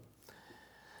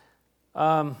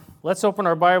Let's open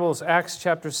our Bibles, Acts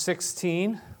chapter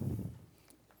 16.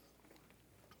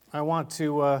 I want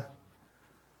to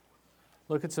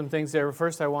look at some things there.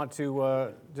 First, I want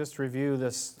to just review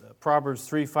this Proverbs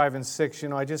 3, 5, and 6. You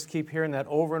know, I just keep hearing that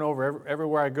over and over.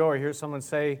 Everywhere I go, I hear someone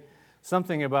say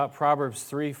something about Proverbs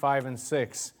 3, 5, and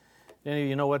 6. Any of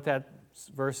you know what that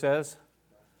verse says?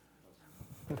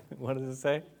 What does it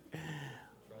say?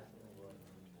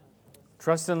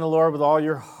 Trust in the Lord with all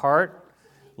your heart.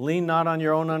 Lean not on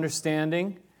your own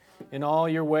understanding. In all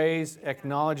your ways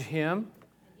acknowledge Him,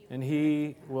 and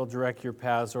He will direct your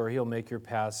paths, or He'll make your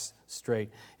paths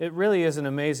straight. It really is an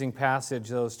amazing passage,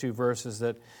 those two verses,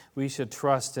 that we should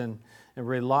trust and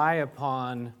rely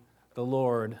upon the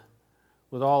Lord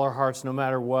with all our hearts, no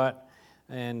matter what.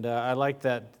 And I like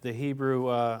that the Hebrew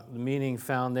the meaning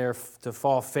found there, to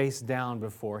fall face down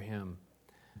before Him.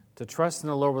 To trust in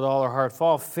the Lord with all our heart,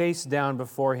 fall face down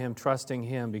before Him, trusting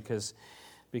Him because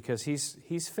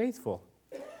He's faithful.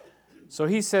 So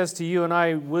He says to you and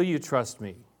I, will you trust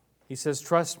me? He says,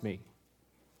 trust me.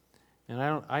 And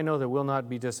I know that we'll not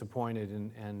be disappointed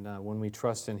when we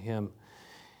trust in Him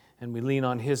and we lean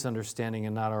on His understanding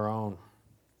and not our own.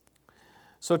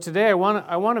 So today I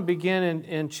want to begin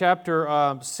in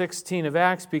chapter 16 of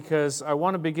Acts, because I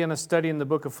want to begin a study in the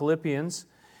book of Philippians.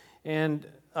 And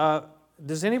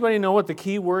does anybody know what the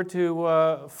key word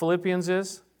to Philippians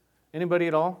is? Anybody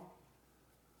at all?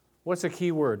 What's the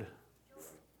key word?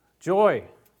 Joy.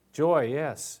 Joy,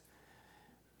 yes.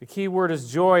 The key word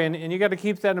is joy, and you got to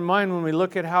keep that in mind when we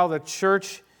look at how the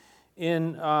church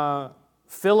in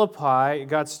Philippi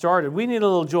got started. We need a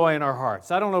little joy in our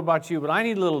hearts. I don't know about you, but I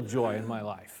need a little joy in my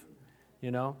life, you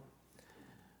know.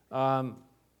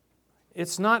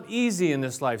 It's not easy in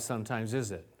this life sometimes,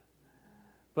 is it?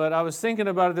 But I was thinking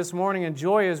about it this morning, and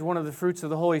joy is one of the fruits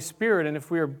of the Holy Spirit, and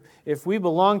if we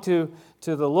belong to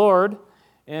the Lord,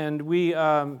 and we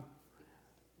have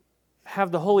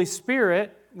the Holy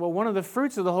Spirit, well, one of the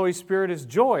fruits of the Holy Spirit is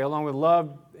joy, along with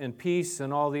love and peace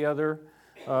and all the other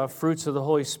fruits of the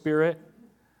Holy Spirit.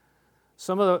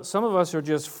 Some of us are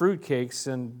just fruitcakes,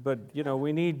 but you know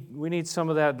we need some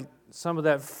of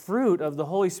that fruit of the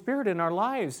Holy Spirit in our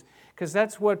lives, because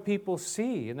that's what people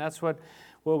see, and that's what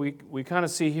we kind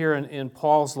of see here in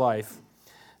Paul's life.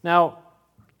 Now,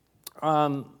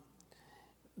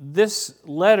 this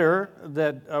letter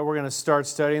that we're going to start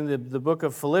studying, the book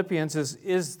of Philippians,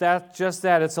 is that just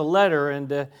that? It's a letter,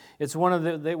 and it's one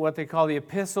of what they call the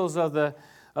epistles of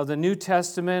the New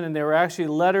Testament, and they were actually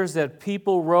letters that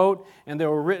people wrote, and they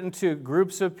were written to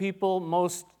groups of people,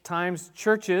 most times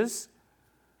churches,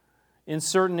 in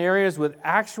certain areas with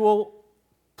actual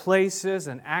places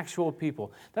and actual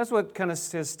people. That's what kind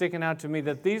of is sticking out to me,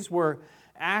 that these were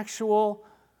actual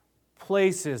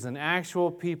places and actual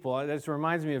people. This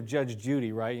reminds me of Judge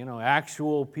Judy, right? You know,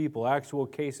 actual people, actual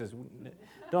cases.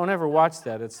 Don't ever watch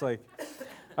that. It's like,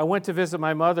 I went to visit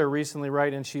my mother recently,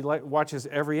 right, and she watches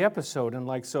every episode,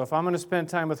 and so if I'm going to spend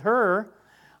time with her,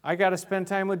 I got to spend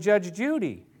time with Judge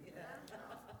Judy.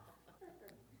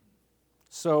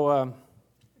 So I'm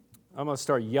going to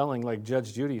start yelling like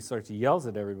Judge Judy yells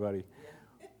at everybody.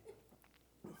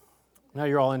 Now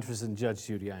you're all interested in Judge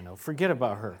Judy, I know. Forget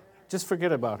about her. Just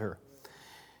forget about her.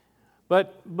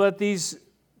 But these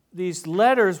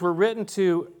letters were written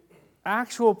to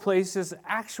actual places,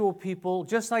 actual people,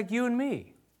 just like you and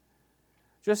me.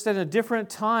 Just at a different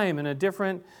time, in a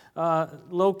different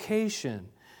location.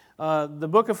 The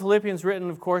book of Philippians, written,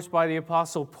 of course, by the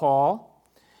Apostle Paul,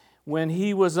 when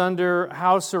he was under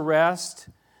house arrest.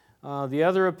 The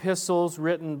other epistles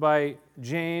written by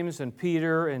James and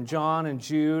Peter and John and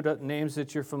Jude, names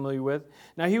that you're familiar with.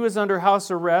 Now, he was under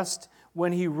house arrest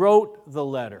when he wrote the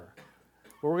letter.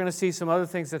 But we're going to see some other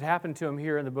things that happened to him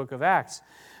here in the book of Acts.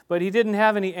 But he didn't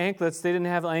have any anklets. They didn't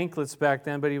have anklets back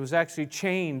then, but he was actually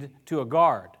chained to a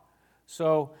guard.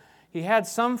 So he had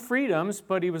some freedoms,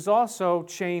 but he was also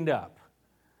chained up.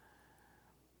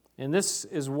 And this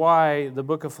is why the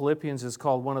book of Philippians is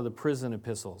called one of the prison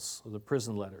epistles, or the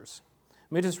prison letters.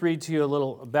 Let me just read to you a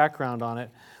little background on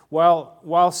it.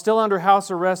 While still under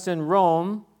house arrest in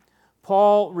Rome,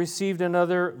 Paul received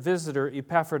another visitor,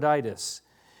 Epaphroditus.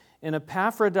 And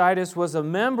Epaphroditus was a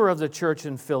member of the church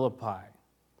in Philippi,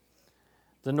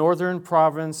 the northern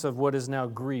province of what is now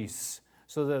Greece.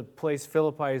 So the place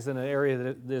Philippi is in an area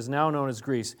that is now known as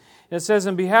Greece. And it says,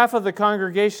 on behalf of the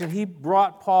congregation, he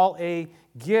brought Paul a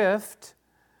gift,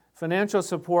 financial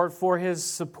support for his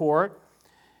support.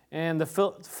 And the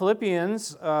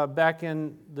Philippians, back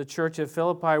in the church at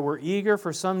Philippi, were eager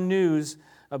for some news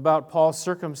about Paul's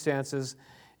circumstances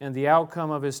and the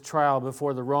outcome of his trial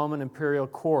before the Roman imperial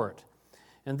court.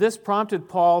 And this prompted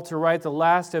Paul to write the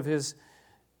last of his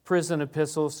prison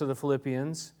epistles to the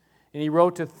Philippians, and he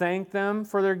wrote to thank them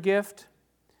for their gift,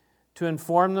 to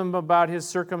inform them about his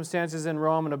circumstances in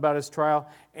Rome and about his trial,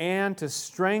 and to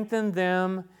strengthen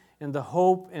them in the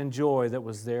hope and joy that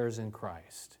was theirs in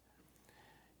Christ.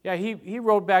 Yeah, he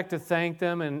wrote back to thank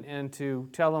them and to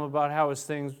tell them about how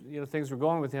things were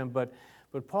going with him. But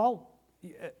Paul,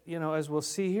 as we'll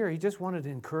see here, he just wanted to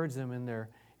encourage them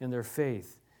in their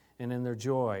faith and in their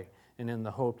joy and in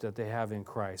the hope that they have in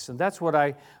Christ. And that's what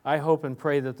I hope and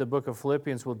pray that the book of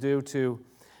Philippians will do to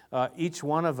each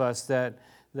one of us, that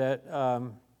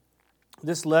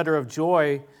this letter of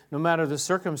joy, no matter the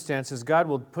circumstances, God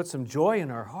will put some joy in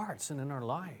our hearts and in our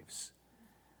lives.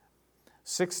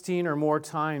 16 or more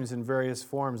times in various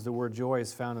forms, the word joy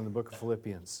is found in the book of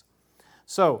Philippians.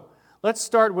 So let's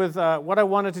start with what I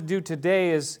wanted to do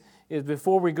today is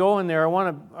before we go in there, I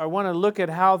want to look at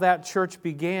how that church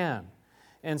began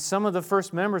and some of the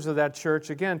first members of that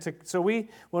church. Again,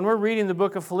 when we're reading the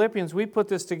book of Philippians, we put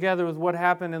this together with what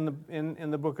happened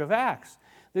in the book of Acts.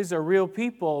 These are real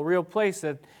people, real place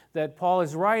that Paul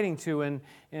is writing to, and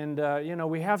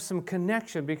we have some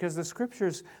connection because the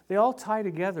scriptures, they all tie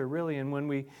together really, and when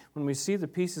we see the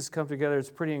pieces come together, it's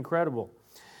pretty incredible.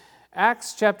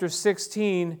 Acts chapter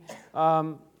 16,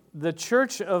 the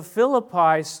church of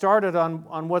Philippi started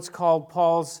on what's called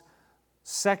Paul's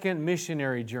second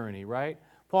missionary journey, right?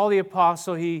 Paul the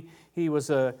apostle, he was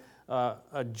a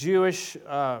Jewish,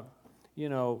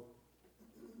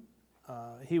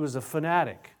 he was a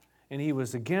fanatic, and he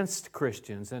was against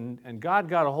Christians, and God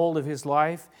got a hold of his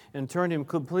life and turned him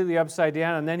completely upside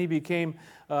down, and then he became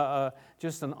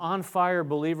just an on-fire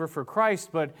believer for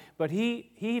Christ, but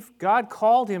God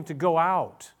called him to go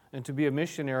out and to be a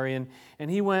missionary,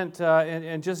 and he went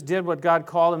and just did what God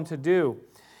called him to do.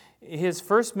 His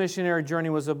first missionary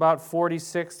journey was about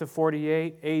 46 to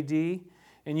 48 A.D.,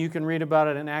 and you can read about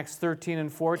it in Acts 13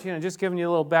 and 14. I'm just giving you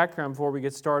a little background before we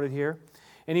get started here.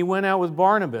 And he went out with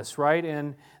Barnabas, right?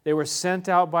 And they were sent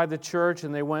out by the church,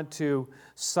 and they went to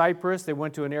Cyprus. They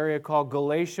went to an area called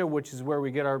Galatia, which is where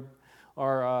we get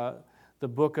the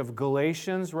book of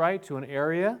Galatians, right? To an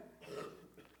area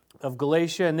of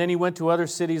Galatia. And then he went to other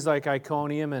cities like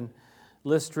Iconium and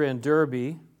Lystra and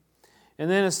Derbe. And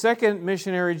then a second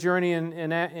missionary journey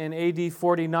in AD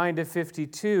 49 to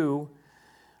 52,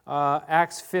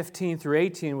 Acts 15 through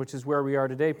 18, which is where we are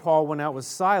today. Paul went out with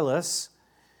Silas,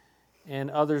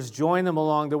 and others joined them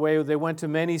along the way. They went to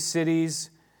many cities.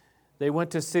 They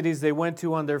went to cities they went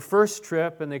to on their first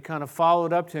trip, and they kind of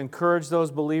followed up to encourage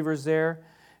those believers there.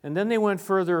 And then they went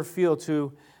further afield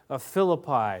to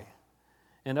Philippi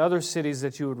and other cities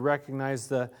that you would recognize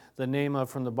the name of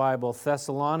from the Bible,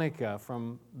 Thessalonica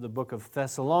from the book of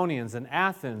Thessalonians, and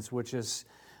Athens, which is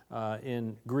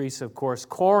in Greece, of course,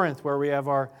 Corinth, where we have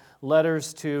our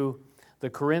letters to the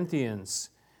Corinthians,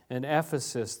 and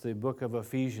Ephesus, the book of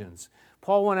Ephesians.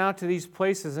 Paul went out to these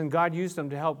places, and God used them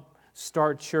to help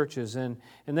start churches. And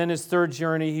then his third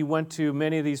journey, he went to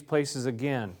many of these places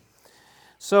again.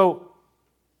 So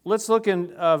let's look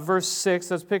in verse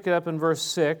 6. Let's pick it up in verse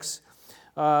 6.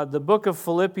 The book of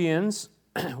Philippians,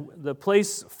 the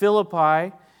place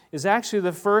Philippi, is actually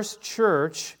the first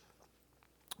church,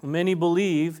 many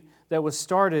believe, that was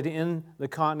started in the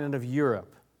continent of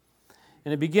Europe.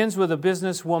 And it begins with a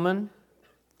businesswoman,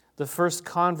 the first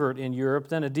convert in Europe,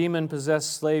 then a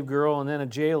demon-possessed slave girl, and then a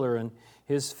jailer and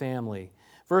his family.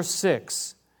 Verse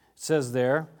 6 says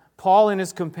there, Paul and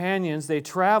his companions, they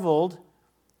traveled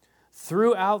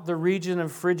throughout the region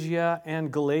of Phrygia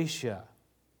and Galatia,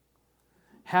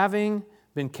 having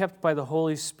been kept by the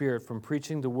Holy Spirit from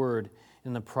preaching the word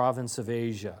in the province of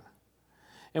Asia.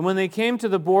 And when they came to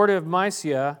the border of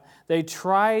Mysia, they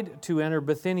tried to enter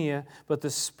Bithynia, but the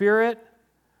Spirit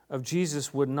of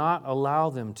Jesus would not allow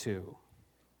them to.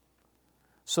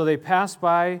 So they passed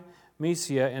by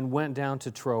Mysia and went down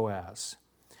to Troas.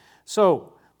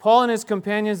 So Paul and his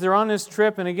companions, they're on this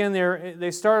trip, and again,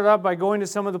 they started out by going to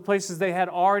some of the places they had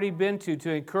already been to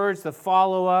encourage the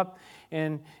follow-up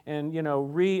and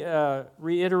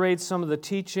reiterate some of the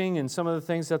teaching and some of the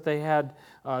things that they had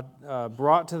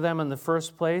brought to them in the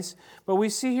first place. But we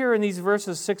see here in these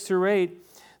verses 6 through 8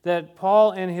 that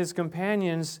Paul and his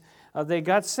companions, they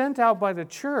got sent out by the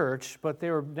church, but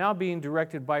they were now being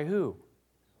directed by who?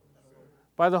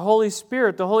 By the Holy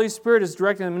Spirit. The Holy Spirit is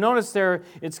directing them. Notice there,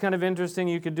 it's kind of interesting.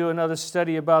 You could do another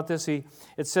study about this. It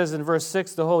says in verse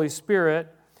 6, the Holy Spirit,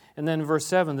 and then in verse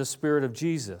 7, the Spirit of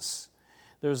Jesus.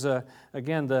 There's,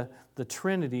 again, the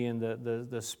Trinity and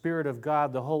the Spirit of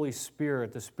God, the Holy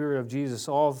Spirit, the Spirit of Jesus,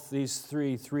 all these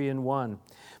three in one.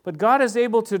 But God is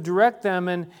able to direct them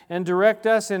and direct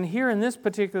us. And here in this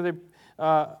particular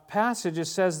passage, it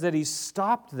says that He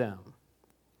stopped them.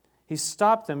 He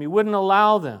stopped them. He wouldn't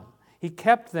allow them. He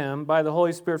kept them by the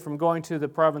Holy Spirit from going to the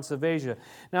province of Asia.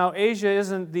 Now, Asia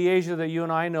isn't the Asia that you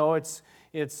and I know. It's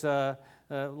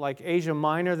like Asia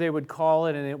Minor, they would call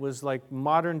it, and it was like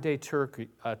modern-day Turkey.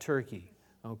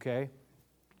 Okay?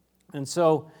 And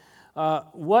so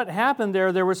what happened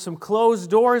there were some closed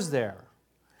doors there,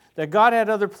 that God had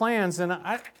other plans. And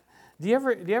do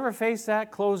you ever face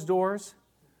that, closed doors?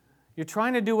 You're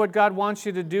trying to do what God wants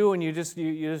you to do, and you just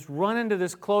run into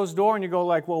this closed door, and you go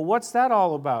like, well, what's that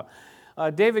all about?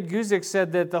 David Guzik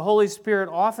said that the Holy Spirit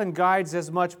often guides as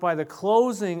much by the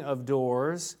closing of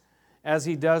doors as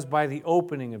He does by the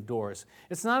opening of doors.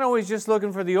 It's not always just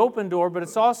looking for the open door, but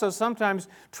it's also sometimes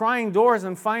trying doors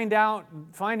and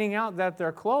finding out that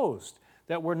they're closed,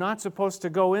 that we're not supposed to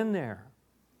go in there.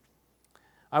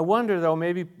 I wonder, though,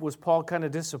 maybe was Paul kind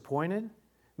of disappointed?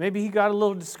 Maybe he got a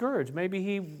little discouraged. Maybe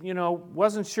he,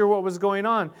 wasn't sure what was going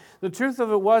on. The truth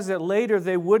of it was that later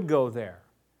they would go there,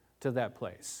 to that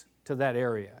place, to that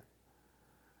area.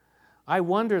 I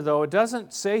wonder, though, it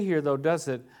doesn't say here, though, does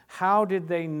it? How did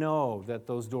they know that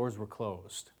those doors were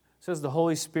closed? It says the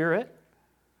Holy Spirit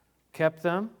kept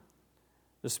them.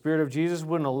 The Spirit of Jesus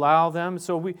wouldn't allow them.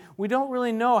 So we don't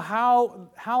really know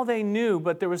how they knew,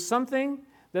 but there was something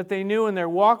that they knew in their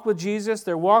walk with Jesus,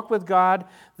 their walk with God,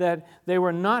 that they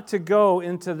were not to go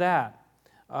into that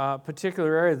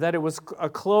particular area, that it was a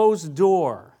closed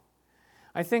door.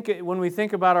 I think when we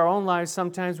think about our own lives,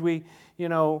 sometimes we,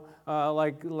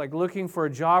 like looking for a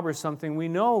job or something, we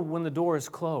know when the door is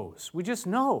closed. We just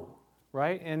know,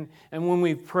 right? And when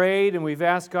we've prayed and we've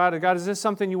asked God, is this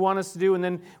something you want us to do? And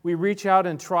then we reach out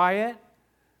and try it,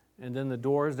 and then the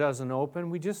door doesn't open.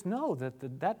 We just know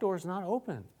that door is not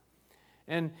open.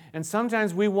 And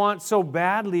sometimes we want so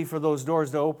badly for those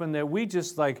doors to open that we're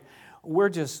just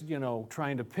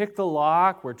trying to pick the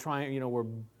lock. We're trying, we're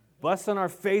busting our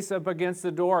face up against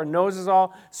the door. Our nose is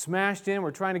all smashed in.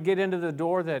 We're trying to get into the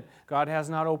door that God has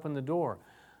not opened the door.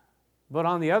 But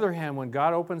on the other hand, when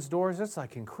God opens doors, it's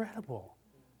like incredible.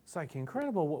 It's like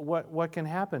incredible what can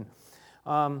happen.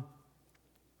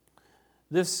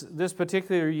 This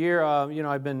particular year,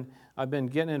 I've been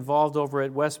getting involved over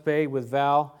at West Bay with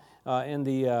Val. In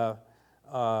the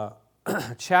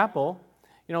chapel.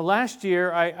 Last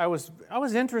year I was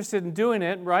interested in doing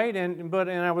it, right? And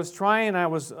I was trying, I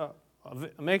was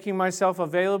making myself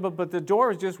available, but the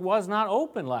door just was not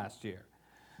open last year.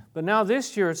 But now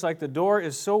this year it's like the door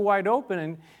is so wide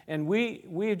open, and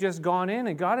we have just gone in,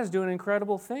 and God is doing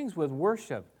incredible things with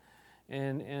worship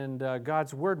and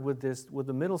God's Word with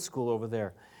the middle school over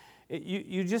there.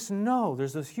 You just know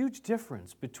there's this huge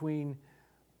difference between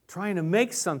trying to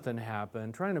make something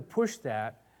happen, trying to push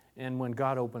that, and when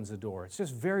God opens the door. It's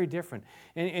just very different.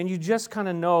 And you just kind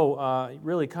of know,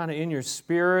 really kind of in your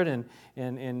spirit and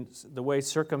the way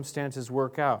circumstances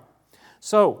work out.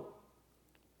 So,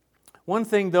 one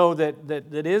thing, though,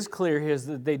 that is clear here is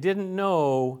that they didn't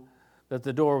know that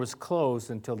the door was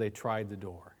closed until they tried the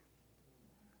door.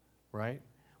 Right?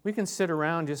 We can sit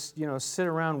around, sit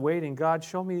around waiting. God,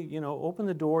 show me, open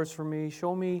the doors for me.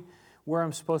 Show me where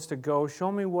I'm supposed to go.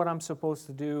 Show me what I'm supposed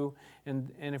to do.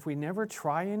 And if we never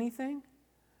try anything,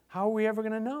 how are we ever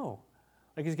going to know?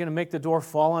 Like He's going to make the door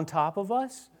fall on top of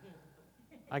us?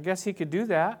 I guess He could do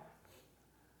that.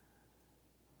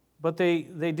 But they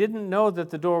didn't know that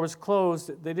the door was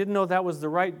closed. They didn't know that was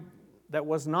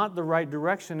not the right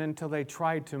direction until they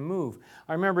tried to move.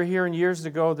 I remember hearing years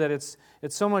ago that it's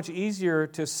so much easier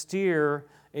to steer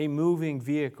a moving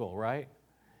vehicle, right?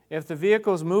 If the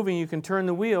vehicle is moving, you can turn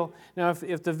the wheel. Now,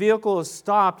 if the vehicle is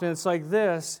stopped and it's like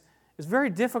this, it's very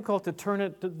difficult to turn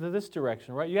it to this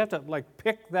direction, right? You have to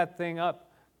pick that thing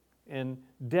up in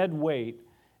dead weight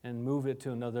and move it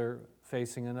to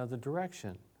facing another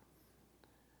direction.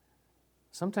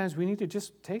 Sometimes we need to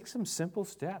just take some simple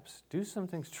steps, do some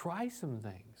things, try some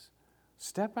things.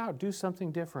 Step out, do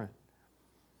something different.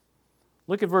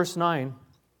 Look at verse 9.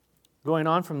 Going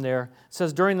on from there, it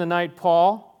says, during the night,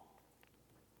 Paul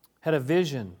had a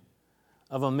vision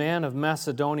of a man of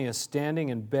Macedonia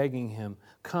standing and begging him,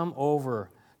 come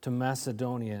over to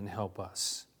Macedonia and help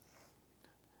us.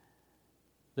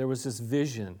 There was this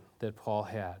vision that Paul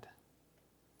had.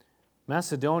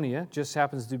 Macedonia just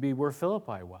happens to be where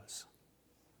Philippi was.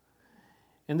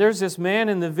 And there's this man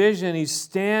in the vision, he's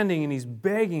standing and he's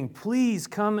begging, please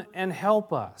come and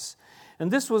help us.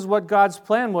 And this was what God's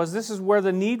plan was. This is where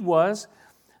the need was.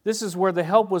 This is where the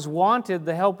help was wanted,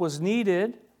 the help was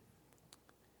needed.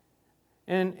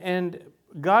 And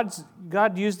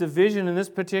God used a vision in this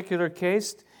particular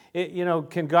case.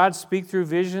 Can God speak through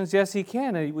visions? Yes, He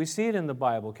can. We see it in the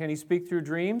Bible. Can He speak through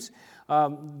dreams?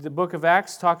 The book of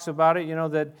Acts talks about it,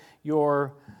 that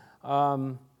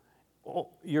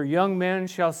Your young men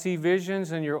shall see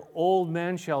visions, and your old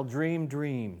men shall dream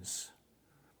dreams.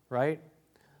 Right?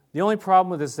 The only problem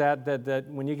with this is that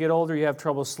when you get older, you have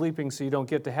trouble sleeping, so you don't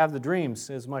get to have the dreams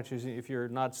as much as if you're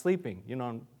not sleeping. You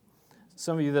know,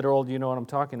 some of you that are old, you know what I'm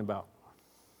talking about.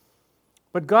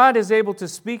 But God is able to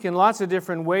speak in lots of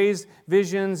different ways,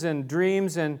 visions and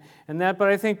dreams and that. But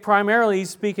I think primarily He's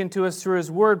speaking to us through His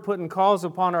Word, putting calls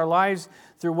upon our lives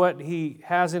through what He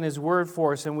has in His Word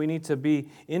for us. And we need to be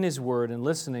in His Word and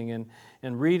listening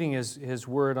and reading His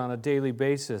Word on a daily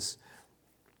basis.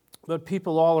 But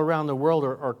people all around the world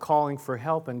are calling for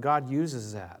help, and God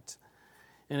uses that.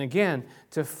 And again,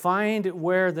 to find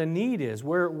where the need is,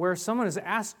 where someone is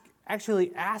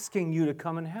actually asking you to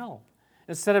come and help.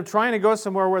 Instead of trying to go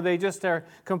somewhere where they just are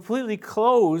completely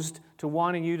closed to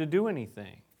wanting you to do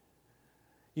anything.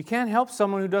 You can't help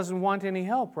someone who doesn't want any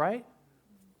help, right?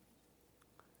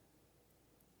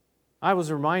 I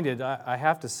was reminded, I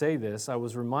have to say this, I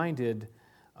was reminded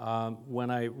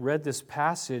when I read this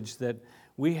passage that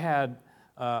we had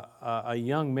a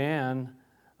young man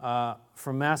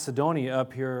from Macedonia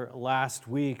up here last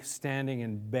week standing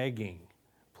and begging,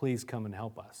 please come and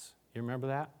help us. You remember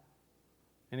that?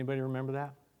 Anybody remember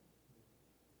that?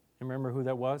 You remember who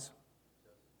that was?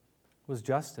 It was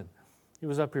Justin. He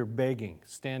was up here begging,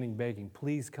 standing begging,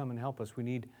 please come and help us. We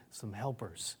need some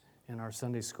helpers in our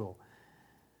Sunday school.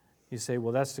 You say,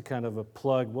 well, that's the kind of a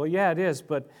plug. Well, yeah, it is,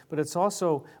 but it's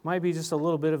also might be just a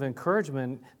little bit of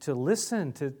encouragement to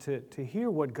listen, to hear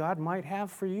what God might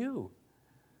have for you.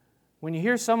 When you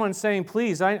hear someone saying,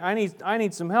 please, I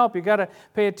need some help, you got to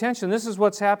pay attention. This is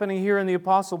what's happening here in the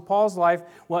Apostle Paul's life,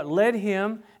 what led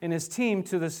him and his team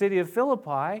to the city of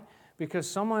Philippi, because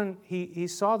someone, he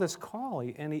saw this call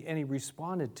and he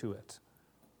responded to it.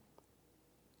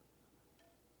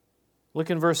 Look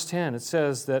in verse 10. It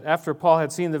says that after Paul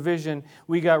had seen the vision,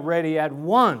 we got ready at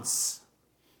once,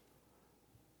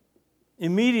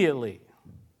 immediately,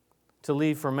 to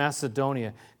leave for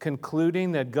Macedonia,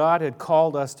 concluding that God had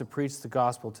called us to preach the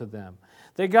gospel to them.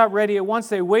 They got ready at once.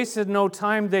 They wasted no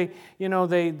time. They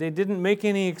didn't make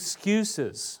any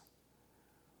excuses.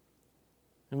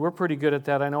 And we're pretty good at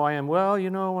that. I know I am. Well,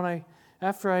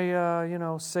 after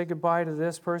I say goodbye to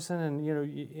this person,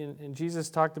 and Jesus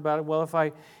talked about it. Well,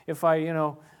 if I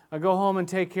go home and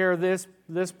take care of this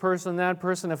person, that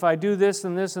person, if I do this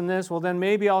and this and this, well, then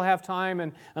maybe I'll have time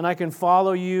and I can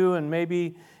follow you, and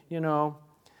maybe,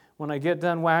 when I get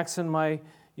done waxing my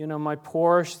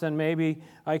Porsche, then maybe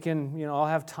I can, I'll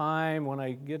have time when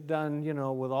I get done,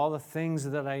 with all the things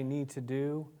that I need to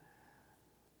do.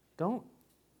 Don't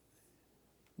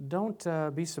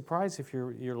be surprised if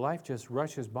your life just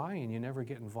rushes by and you never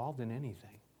get involved in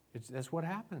anything. That's what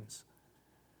happens.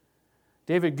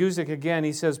 David Guzik, again,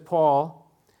 he says, Paul,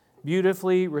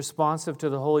 beautifully responsive to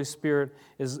the Holy Spirit,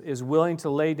 is willing to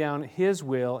lay down his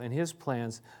will and his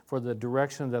plans for the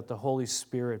direction that the Holy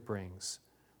Spirit brings.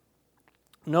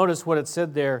 Notice what it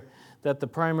said there, that the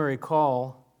primary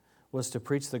call was to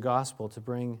preach the gospel, to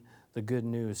bring the good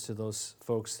news to those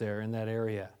folks there in that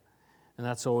area. And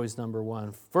that's always number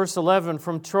one. Verse 11,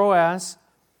 from Troas,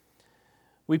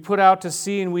 we put out to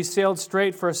sea and we sailed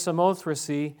straight for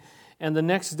Samothrace, and the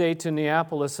next day to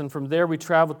Neapolis, and from there we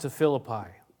traveled to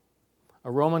Philippi, a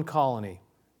Roman colony,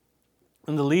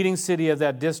 in the leading city of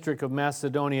that district of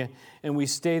Macedonia, and we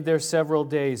stayed there several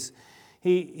days.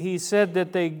 He said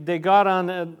that they got on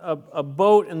a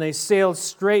boat and they sailed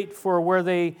straight for where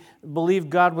they believed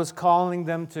God was calling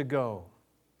them to go.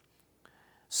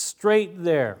 Straight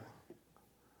there.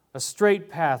 A straight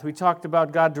path. We talked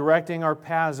about God directing our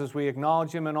paths as we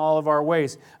acknowledge Him in all of our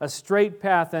ways. A straight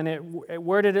path, and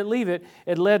where did it leave it?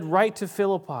 It led right to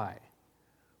Philippi.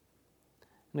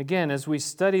 And again, as we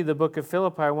study the book of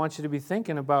Philippi, I want you to be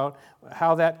thinking about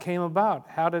how that came about.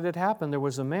 How did it happen? There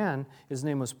was a man, his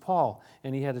name was Paul,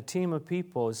 and he had a team of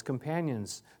people, his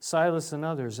companions, Silas and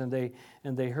others, and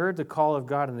they heard the call of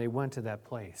God and they went to that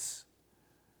place.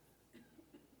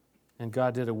 And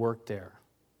God did a work there.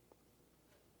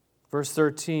 Verse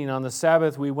 13, on the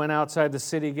Sabbath we went outside the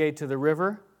city gate to the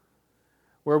river,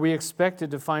 where we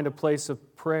expected to find a place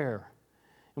of prayer.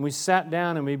 And we sat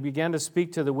down and we began to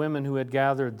speak to the women who had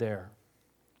gathered there.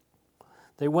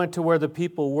 They went to where the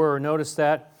people were. Notice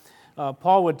that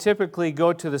Paul would typically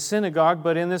go to the synagogue,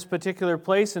 but in this particular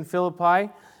place in Philippi,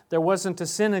 there wasn't a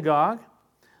synagogue.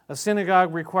 A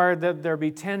synagogue required that there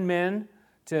be 10 men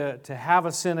to have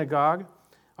a synagogue.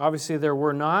 Obviously there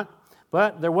were not.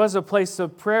 But there was a place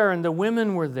of prayer, and the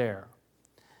women were there.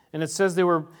 And it says they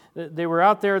were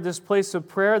out there at this place of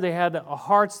prayer. They had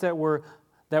hearts that were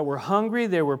hungry.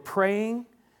 They were praying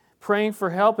praying for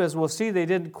help. As we'll see, they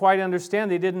didn't quite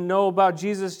understand. They didn't know about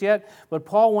Jesus yet. But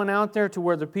Paul went out there to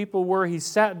where the people were. He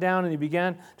sat down and he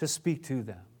began to speak to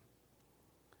them.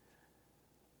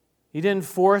 He didn't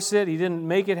force it. He didn't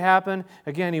make it happen.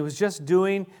 Again, he was just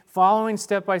following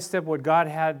step by step what God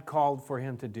had called for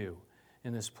him to do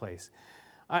in this place.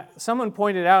 Someone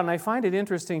pointed out, and I find it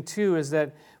interesting too, is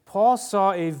that Paul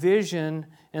saw a vision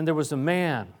and there was a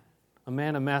man of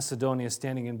Macedonia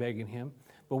standing and begging him.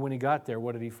 But when he got there,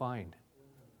 what did he find?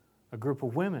 A group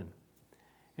of women.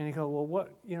 And he goes, well,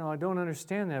 what? I don't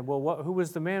understand that. Well, who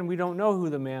was the man? We don't know who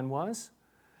the man was.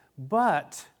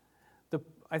 But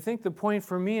I think the point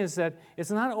for me is that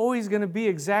it's not always going to be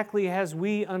exactly as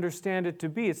we understand it to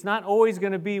be. It's not always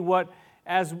going to be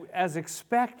as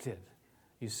expected,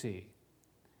 you see.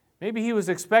 Maybe he was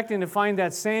expecting to find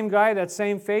that same guy, that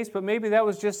same face, but maybe that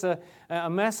was just a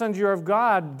messenger of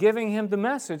God giving him the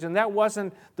message, and that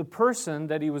wasn't the person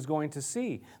that he was going to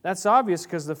see. That's obvious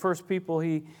because the first people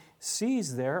he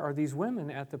sees there are these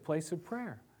women at the place of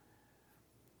prayer.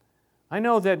 I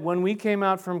know that when we came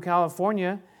out from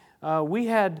California, we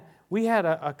had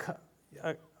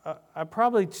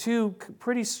probably two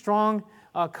pretty strong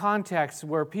contacts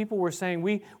where people were saying,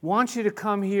 we want you to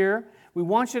come here. We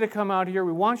want you to come out here.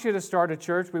 We want you to start a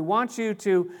church. We want you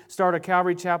to start a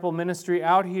Calvary Chapel ministry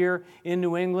out here in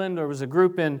New England. There was a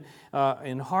group in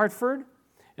Hartford,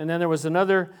 and then there was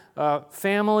another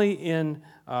family in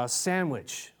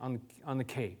Sandwich on the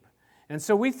Cape. And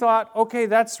so we thought, okay,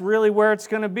 that's really where it's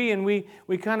going to be, and we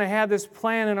kind of had this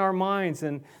plan in our minds,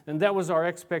 and that was our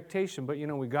expectation. But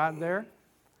we got there,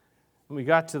 and we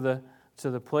got to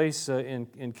the place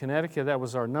in Connecticut. That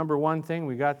was our number one thing.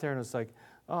 We got there, and it's like,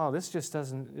 oh, this just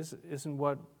isn't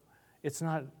what, it's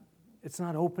not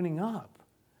opening up.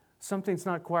 Something's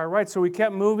not quite right. So we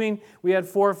kept moving. We had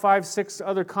 4, 5, 6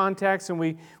 other contacts, and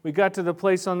we got to the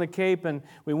place on the Cape, and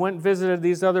we went and visited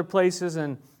these other places,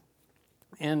 and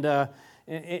in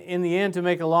the end, to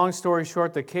make a long story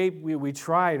short, the Cape, we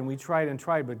tried,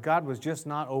 but God was just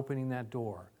not opening that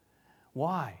door.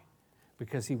 Why?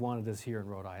 Because He wanted us here in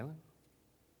Rhode Island.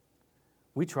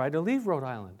 We tried to leave Rhode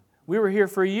Island. We were here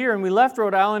for a year, and we left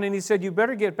Rhode Island, and He said, you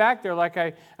better get back there, like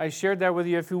I shared that with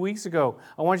you a few weeks ago.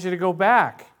 I want you to go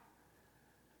back.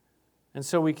 And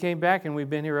so we came back, and we've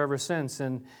been here ever since.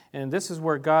 And this is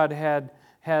where God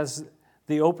has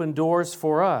the open doors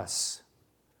for us.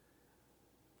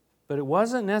 But it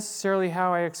wasn't necessarily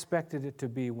how I expected it to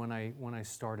be when I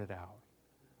started out,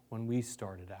 when we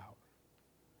started out,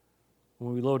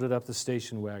 when we loaded up the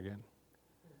station wagon.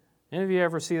 Any of you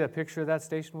ever see that picture of that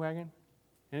station wagon?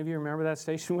 Any of you remember that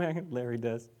station wagon? Larry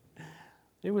does.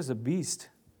 It was a beast.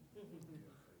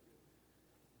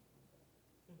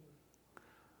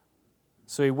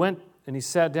 So he went and he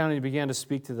sat down and he began to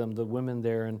speak to them, the women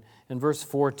there. And in verse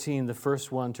 14, the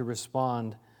first one to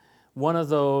respond, one of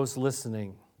those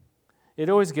listening. It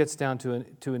always gets down to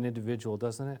an individual,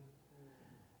 doesn't it?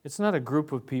 It's not a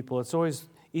group of people. It's always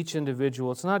each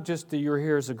individual. It's not just that you're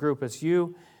here as a group. It's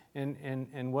you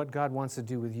and what God wants to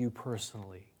do with you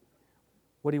personally.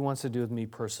 What He wants to do with me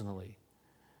personally.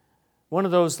 One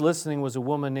of those listening was a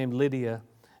woman named Lydia,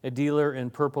 a dealer in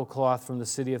purple cloth from the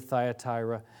city of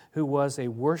Thyatira, who was a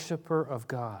worshiper of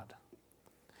God.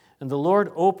 And the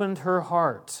Lord opened her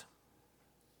heart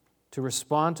to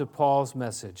respond to Paul's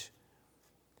message.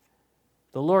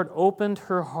 The Lord opened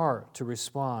her heart to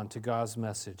respond to God's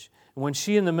message. And when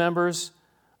she and the members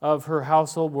of her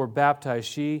household were baptized,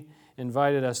 she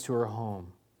invited us to her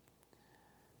home.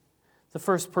 The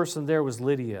first person there was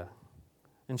Lydia,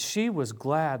 and she was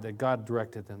glad that God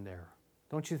directed them there.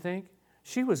 Don't you think?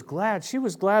 She was glad. She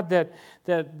was glad that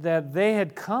they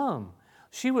had come.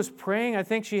 She was praying. I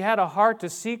think she had a heart to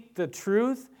seek the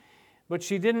truth, but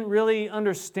she didn't really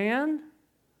understand.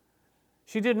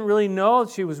 She didn't really know.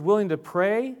 She was willing to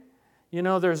pray.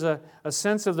 There's a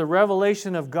sense of the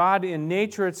revelation of God in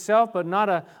nature itself, but not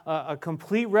a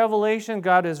complete revelation.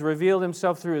 God has revealed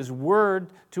Himself through His Word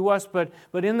to us, but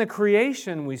in the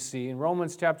creation we see, and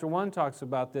Romans chapter 1 talks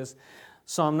about this.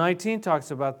 Psalm 19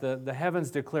 talks about the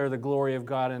heavens declare the glory of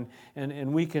God,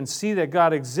 and we can see that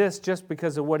God exists just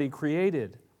because of what He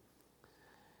created.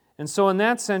 And so in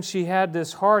that sense, she had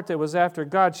this heart that was after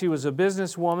God. She was a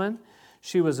businesswoman.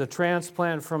 She was a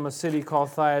transplant from a city called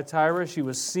Thyatira. She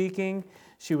was seeking.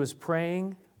 She was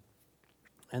praying.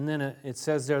 And then it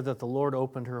says there that the Lord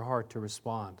opened her heart to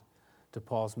respond to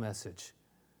Paul's message.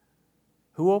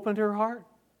 Who opened her heart?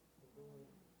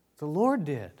 The Lord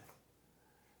did.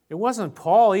 It wasn't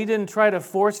Paul. He didn't try to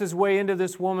force his way into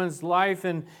this woman's life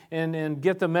and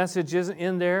get the messages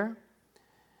in there.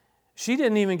 She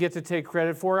didn't even get to take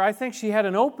credit for it. I think she had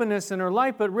an openness in her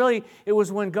life, but really it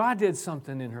was when God did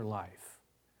something in her life.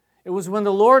 It was when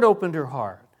the Lord opened her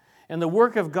heart. And the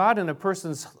work of God in a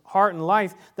person's heart and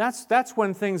life, that's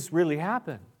when things really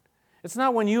happen. It's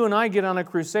not when you and I get on a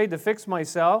crusade to fix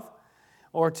myself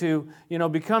or to,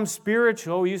 become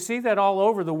spiritual. You see that all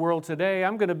over the world today.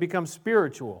 I'm going to become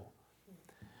spiritual.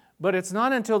 But it's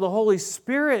not until the Holy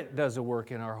Spirit does a work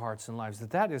in our hearts and lives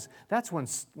that's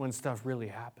when stuff really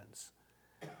happens.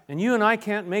 And you and I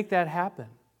can't make that happen.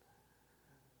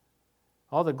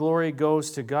 All the glory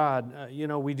goes to God.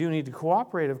 We do need to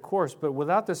cooperate, of course, but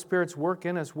without the Spirit's work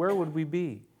in us, where would we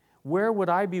be? Where would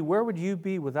I be? Where would you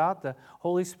be without the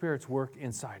Holy Spirit's work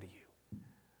inside of you?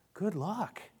 Good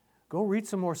luck. Go read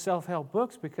some more self-help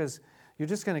books because you're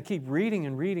just going to keep reading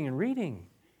and reading and reading.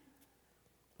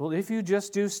 Well, if you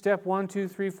just do step 1, 2,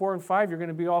 3, 4, and 5, you're going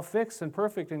to be all fixed and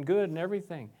perfect and good and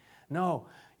everything. No,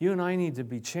 you and I need to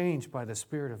be changed by the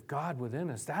Spirit of God within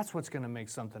us. That's what's going to make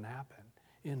something happen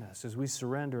in us as we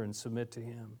surrender and submit to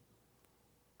Him.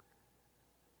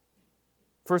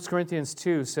 1 Corinthians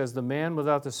 2 says, the man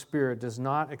without the Spirit does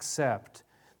not accept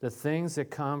the things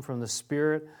that come from the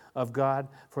Spirit of God,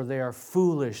 for they are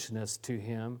foolishness to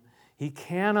him. He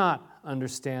cannot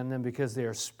understand them because they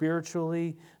are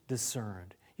spiritually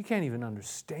discerned. You can't even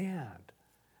understand.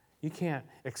 You can't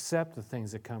accept the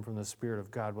things that come from the Spirit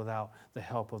of God without the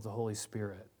help of the Holy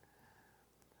Spirit.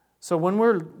 So when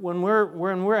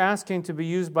we're asking to be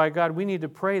used by God, we need to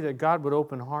pray that God would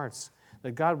open hearts,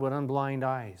 that God would unblind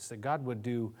eyes, that God would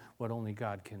do what only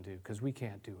God can do, because we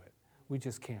can't do it. We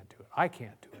just can't do it. I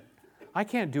can't do it. I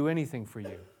can't do anything for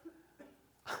you.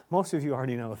 Most of you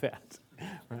already know that,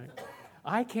 right?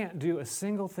 I can't do a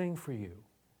single thing for you.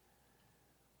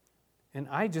 And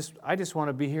I just want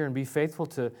to be here and be faithful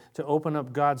to open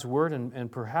up God's Word,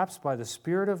 and perhaps by the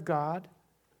Spirit of God,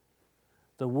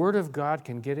 the Word of God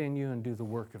can get in you and do the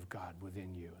work of God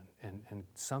within you, and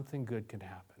something good can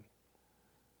happen.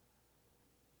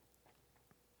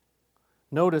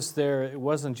 Notice there, it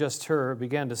wasn't just her, it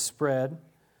began to spread. It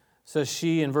says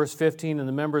she in verse 15, and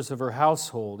the members of her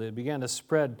household. It began to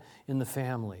spread in the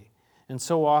family. And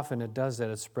so often it does that,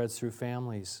 it spreads through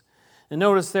families. And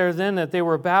notice there then that they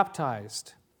were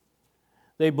baptized.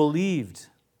 They believed.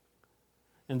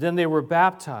 And then they were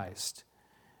baptized.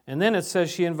 And then it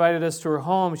says she invited us to her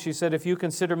home. She said, if you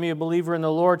consider me a believer in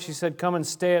the Lord, she said, come and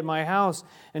stay at my house.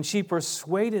 And she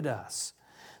persuaded us.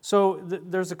 So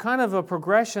there's a kind of a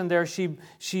progression there.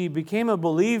 She became a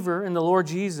believer in the Lord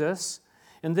Jesus.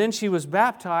 And then she was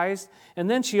baptized. And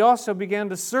then she also began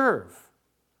to serve.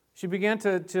 She began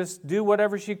to just do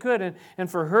whatever she could. And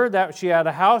for her, that she had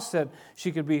a house that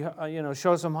she could be,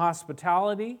 show some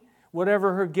hospitality.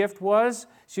 Whatever her gift was,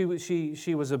 she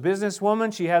was a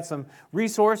businesswoman. She had some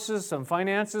resources, some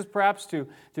finances perhaps to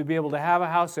be able to have a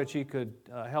house that she could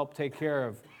help take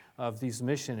care of these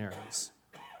missionaries.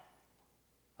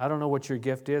 I don't know what your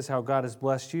gift is, how God has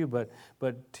blessed you,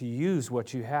 but to use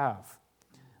what you have.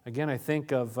 Again, I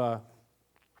think of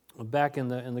back in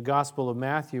the Gospel of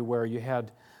Matthew where you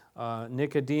had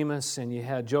Nicodemus and you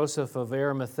had Joseph of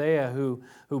Arimathea who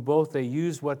both they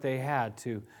used what they had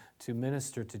to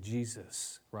minister to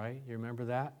Jesus, right? You remember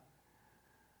that?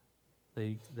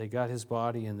 They got his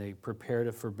body and they prepared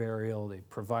it for burial. They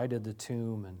provided the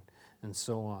tomb and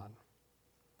so on.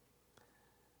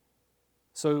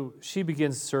 So she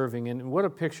begins serving, and what a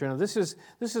picture! Now this is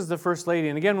the first lady,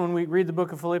 and again, when we read the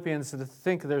book of Philippians, to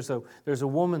think there's a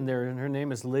woman there, and her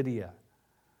name is Lydia,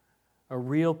 a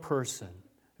real person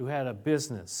who had a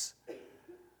business,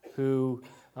 who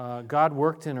God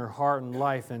worked in her heart and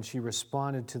life, and she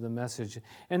responded to the message.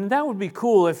 And that would be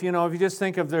cool if you just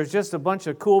think of there's just a bunch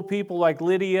of cool people like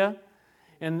Lydia,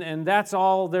 and that's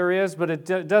all there is. But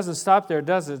it doesn't stop there,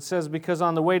 does it? It says, because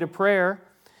on the way to prayer,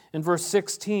 in verse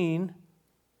 16.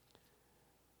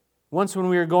 Once when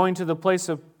we were going to the place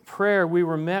of prayer, we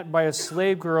were met by a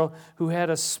slave girl who had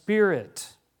a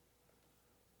spirit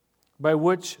by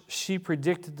which she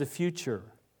predicted the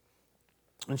future.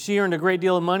 And she earned a great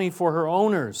deal of money for her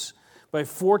owners by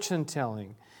fortune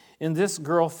telling. And this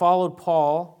girl followed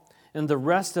Paul and the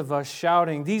rest of us,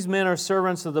 shouting, these men are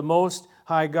servants of the Most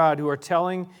High God who are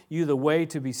telling you the way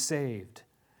to be saved.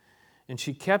 And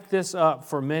she kept this up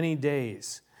for many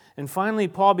days. And finally,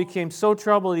 Paul became so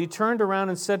troubled, he turned around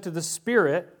and said to the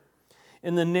Spirit,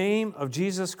 in the name of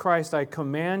Jesus Christ, I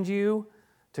command you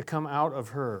to come out of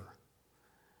her.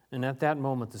 And at that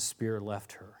moment, the Spirit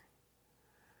left her.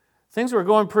 Things were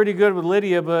going pretty good with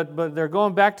Lydia, but they're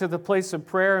going back to the place of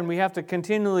prayer, and we have to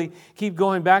continually keep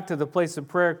going back to the place of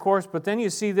prayer, of course. But then you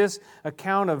see this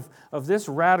account of this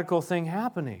radical thing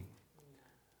happening.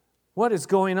 What is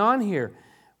going on here?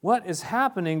 what is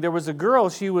happening? There was a girl,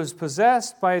 she was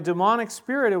possessed by a demonic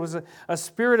spirit. It was a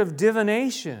spirit of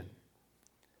divination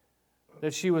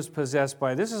that she was possessed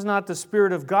by. This is not the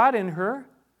Spirit of God in her.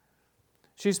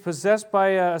 She's possessed by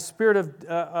a spirit of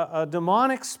a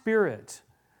demonic spirit.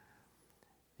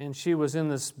 And she was in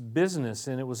this business,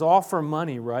 and it was all for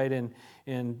money, right?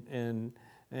 And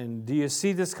do you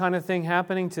see this kind of thing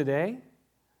happening today?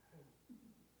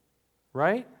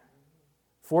 Right?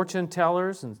 Fortune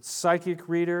tellers and psychic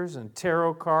readers and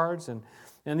tarot cards, and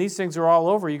these things are all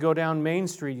over. You go down Main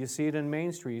Street, you see it in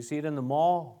Main Street, you see it in the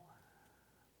mall.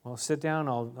 Well, sit down,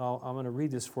 I'm going to read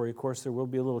this for you. Of course, there will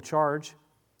be a little charge.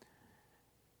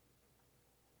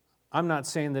 I'm not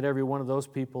saying that every one of those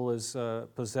people is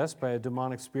possessed by a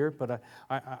demonic spirit, but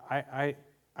I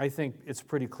think it's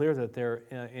pretty clear that they're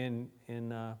in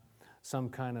some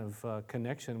kind of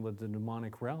connection with the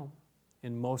demonic realm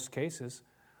in most cases.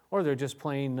 Or they're just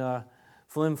plain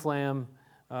flim-flam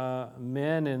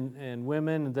men and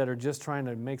women that are just trying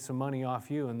to make some money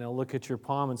off you, and they'll look at your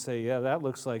palm and say, yeah, that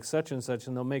looks like such and such,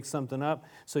 and they'll make something up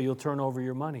so you'll turn over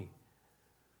your money.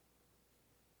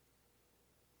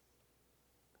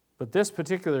 But this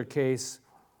particular case,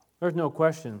 there's no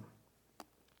question.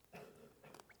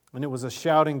 And it was a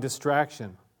shouting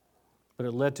distraction, but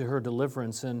it led to her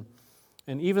deliverance. And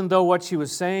even though what she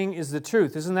was saying is the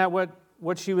truth, isn't that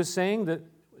what she was saying?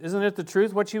 Isn't it the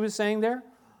truth, what she was saying there?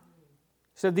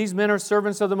 She said, these men are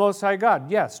servants of the Most High God.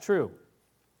 Yes, true.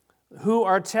 Who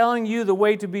are telling you the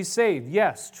way to be saved.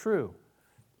 Yes, true.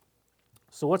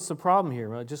 So what's the problem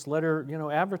here? Just let her,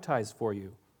 advertise for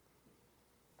you.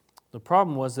 The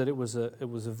problem was that it was a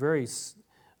very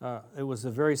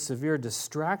severe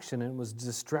distraction, and it was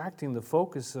distracting the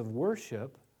focus of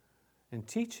worship and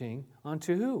teaching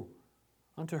onto who?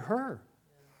 Onto her.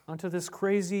 Onto this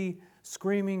crazy,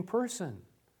 screaming person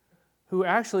who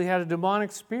actually had a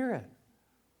demonic spirit.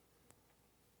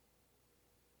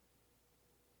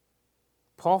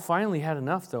 Paul finally had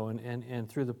enough, though, and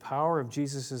through the power of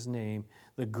Jesus' name,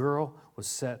 the girl was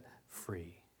set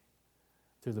free.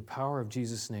 Through the power of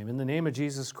Jesus' name. In the name of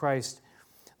Jesus Christ,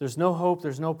 there's no hope,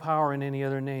 there's no power in any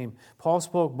other name. Paul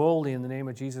spoke boldly in the name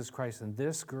of Jesus Christ, and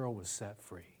this girl was set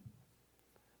free.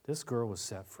 This girl was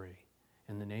set free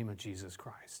in the name of Jesus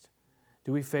Christ.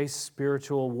 Do we face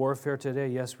spiritual warfare today?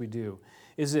 Yes, we do.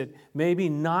 Is it maybe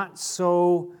not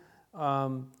so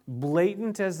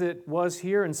blatant as it was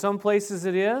here? In some places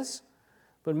it is,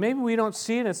 but maybe we don't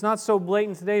see it. It's not so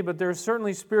blatant today, but there's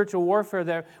certainly spiritual warfare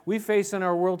that we face in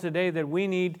our world today that we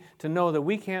need to know that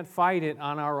we can't fight it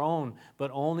on our own, but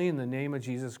only in the name of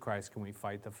Jesus Christ can we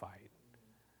fight the fight.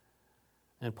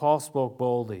 And Paul spoke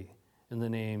boldly in the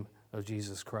name of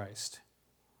Jesus Christ.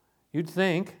 You'd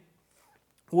think,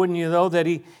 wouldn't you, though,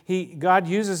 that God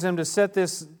uses him to set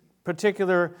this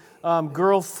particular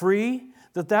girl free,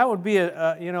 that would be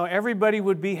everybody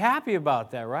would be happy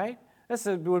about that, right?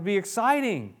 It would be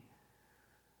exciting.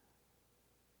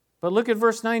 But look at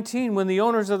verse 19. When the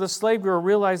owners of the slave girl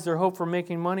realized their hope for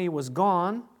making money was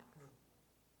gone,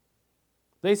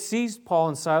 they seized Paul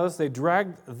and Silas. They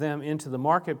dragged them into the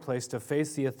marketplace to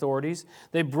face the authorities.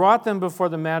 They brought them before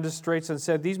the magistrates and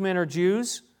said, these men are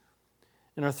Jews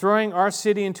and are throwing our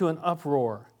city into an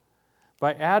uproar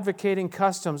by advocating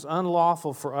customs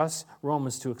unlawful for us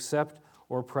Romans to accept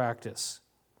or practice.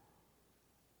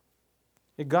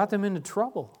 It got them into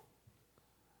trouble.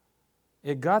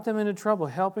 It got them into trouble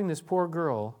helping this poor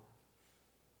girl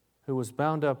who was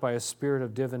bound up by a spirit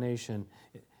of divination.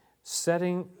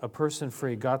 Setting a person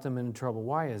free got them into trouble.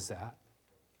 Why is that?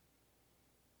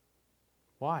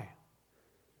 Why?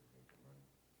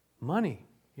 Money.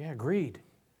 Yeah, greed.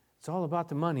 It's all about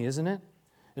the money, isn't it?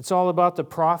 It's all about the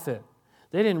profit.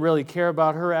 They didn't really care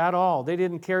about her at all. They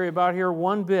didn't care about her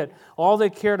one bit. All they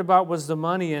cared about was the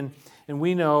money. And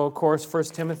we know, of course, 1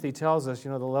 Timothy tells us,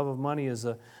 the love of money is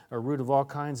a root of all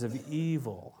kinds of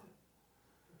evil.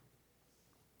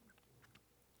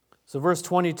 So verse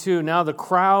 22, now the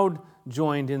crowd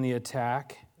joined in the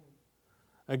attack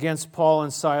against Paul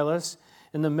and Silas,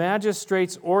 and the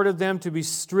magistrates ordered them to be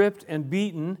stripped and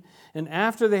beaten, and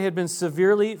after they had been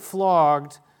severely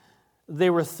flogged, they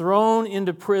were thrown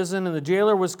into prison, and the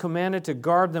jailer was commanded to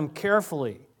guard them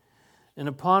carefully. And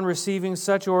upon receiving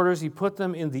such orders, he put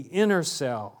them in the inner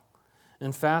cell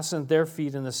and fastened their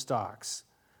feet in the stocks.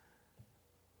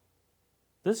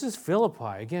 This is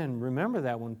Philippi. Again, remember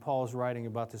that when Paul's writing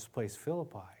about this place,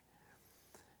 Philippi.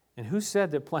 And who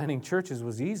said that planting churches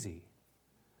was easy?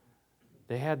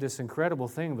 They had this incredible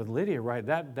thing with Lydia, right?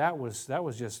 That was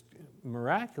just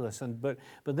miraculous. But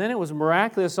then it was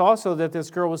miraculous also that this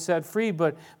girl was set free.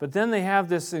 But then they have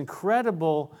this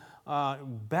incredible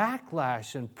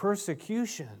backlash and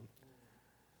persecution.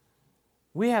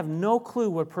 We have no clue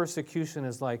what persecution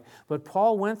is like. But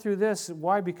Paul went through this.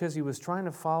 Why? Because he was trying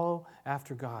to follow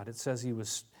after God. It says he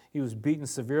was beaten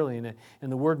severely, and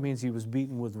the word means he was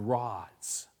beaten with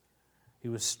rods. He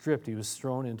was stripped. He was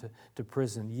thrown into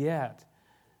prison. Yet,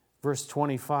 verse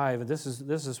 25, this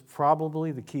is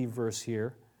probably the key verse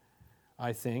here,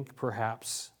 I think,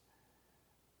 perhaps.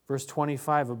 Verse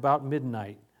 25, about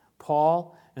midnight,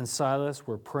 Paul and Silas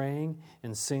were praying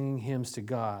and singing hymns to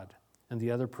God, and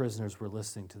the other prisoners were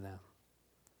listening to them.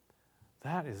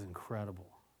 That is incredible.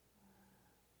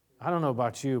 I don't know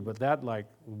about you, but that, like,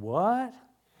 what?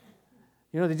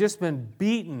 They've just been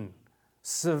beaten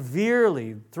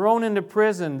severely, thrown into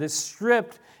prison, they're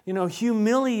stripped,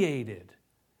 humiliated.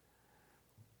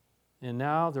 And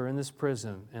now they're in this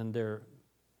prison, and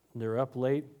they're up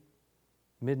late,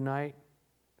 midnight.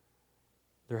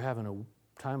 They're having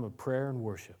a time of prayer and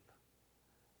worship.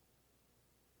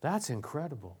 That's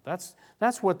incredible. That's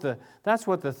what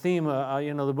the theme,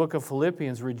 the book of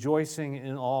Philippians, rejoicing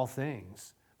in all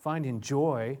things, finding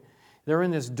joy. They're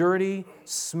in this dirty,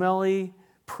 smelly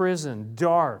prison,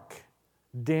 dark,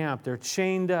 damp. They're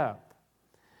chained up.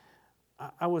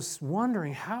 I was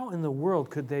wondering how in the world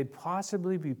could they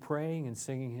possibly be praying and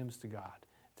singing hymns to God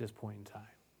at this point in time.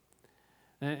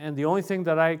 And the only thing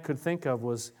that I could think of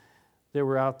was they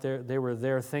were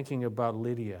there thinking about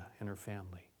Lydia and her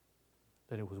family,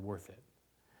 that it was worth it.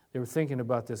 They were thinking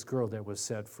about this girl that was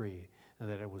set free and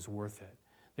that it was worth it.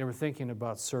 They were thinking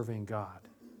about serving God,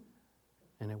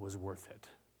 and it was worth it.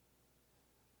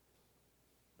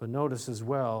 But notice as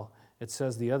well, it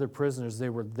says the other prisoners, they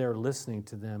were there listening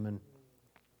to them. And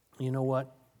you know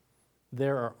what?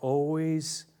 There are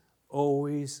always,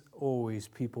 always, always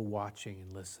people watching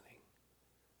and listening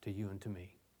to you and to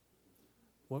me.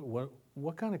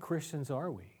 What kind of Christians are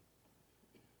we?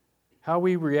 How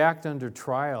we react under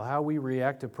trial, how we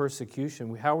react to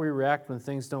persecution, how we react when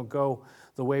things don't go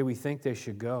the way we think they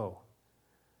should go.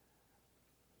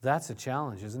 That's a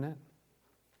challenge, isn't it?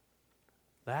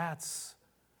 That's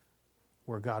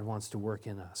where God wants to work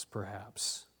in us,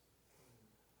 perhaps.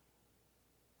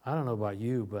 I don't know about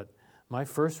you, but my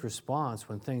first response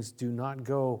when things do not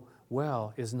go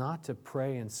well is not to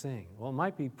pray and sing. Well, it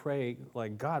might be pray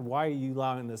like, God, why are you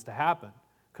allowing this to happen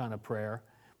kind of prayer.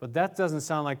 But that doesn't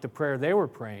sound like the prayer they were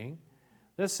praying.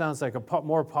 This sounds like a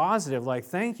more positive, like,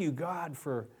 thank you, God,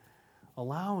 for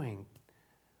allowing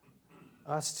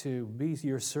us to be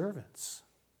your servants.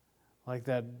 Like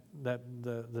the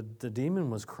demon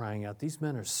was crying out, these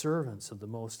men are servants of the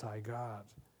Most High God.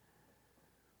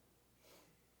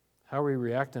 How we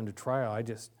react under trial,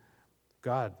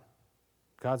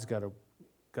 God's got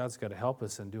to help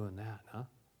us in doing that, huh?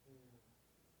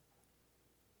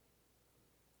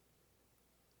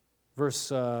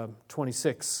 Verse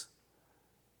 26.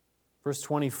 Verse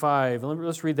 25.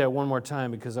 Let's read that one more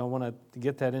time because I want to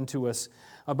get that into us.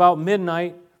 About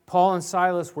midnight, Paul and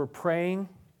Silas were praying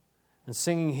and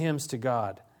singing hymns to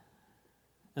God,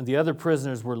 and the other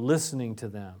prisoners were listening to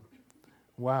them.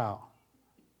 Wow.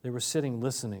 They were sitting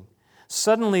listening.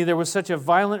 Suddenly there was such a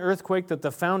violent earthquake that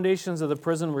the foundations of the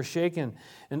prison were shaken,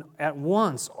 and at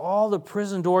once all the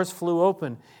prison doors flew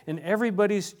open, and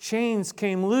everybody's chains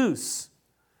came loose.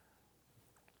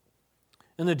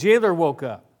 And the jailer woke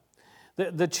up.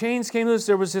 The chains came loose.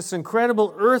 There was this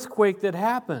incredible earthquake that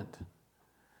happened.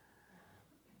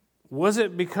 Was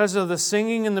it because of the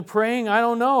singing and the praying? I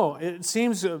don't know. It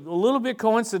seems a little bit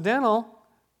coincidental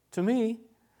to me.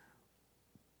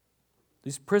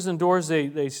 These prison doors,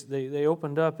 they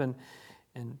opened up, and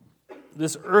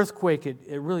this earthquake, it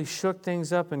really shook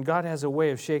things up, and God has a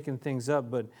way of shaking things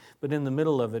up, but in the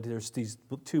middle of it, there's these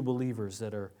two believers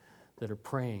that are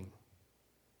praying,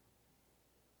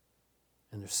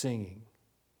 and they're singing.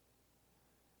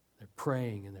 They're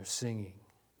praying and they're singing.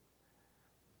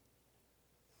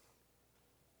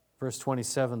 Verse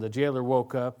 27, the jailer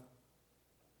woke up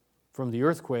from the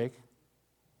earthquake.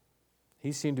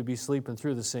 He seemed to be sleeping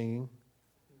through the singing.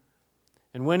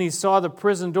 And when he saw the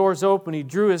prison doors open, he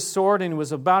drew his sword and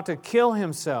was about to kill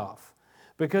himself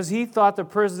because he thought the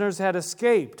prisoners had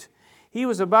escaped. He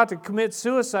was about to commit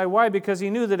suicide. Why? Because he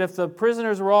knew that if the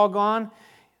prisoners were all gone,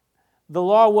 the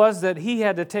law was that he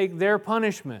had to take their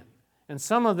punishment. And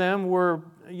some of them were,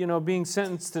 being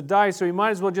sentenced to die, so he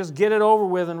might as well just get it over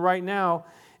with and right now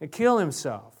and kill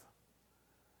himself.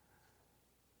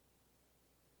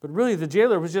 But really, the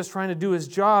jailer was just trying to do his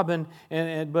job,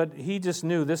 but he just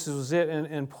knew this was it.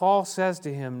 And Paul says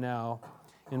to him now,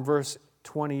 in verse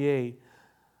 28,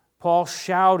 Paul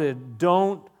shouted,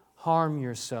 "Don't harm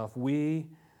yourself. We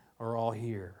are all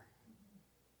here."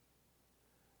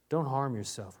 Don't harm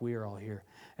yourself. We are all here.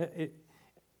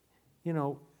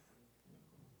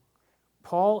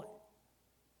 Paul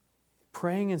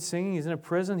praying and singing. He's in a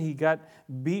prison. He got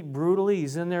beat brutally.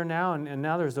 He's in there now, and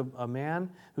now there's a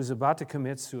man who's about to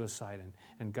commit suicide,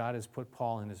 and God has put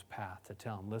Paul in his path to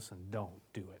tell him, listen, don't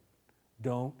do it.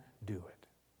 Don't do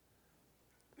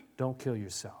it. Don't kill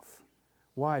yourself.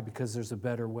 Why? Because there's a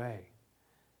better way.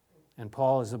 And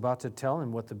Paul is about to tell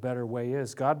him what the better way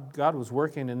is. God was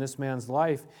working in this man's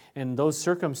life, and those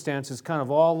circumstances kind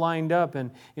of all lined up,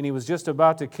 and he was just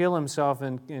about to kill himself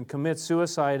and commit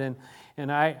suicide.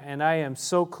 And I am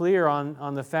so clear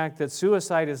on the fact that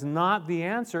suicide is not the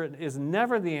answer. It is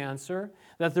never the answer,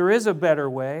 that there is a better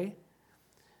way.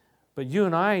 But you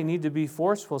and I need to be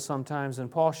forceful sometimes,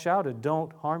 and Paul shouted,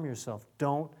 don't harm yourself.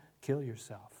 Don't kill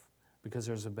yourself, because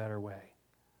there's a better way.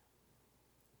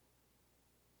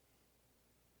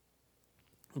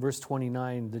 Verse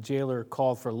 29, the jailer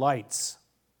called for lights,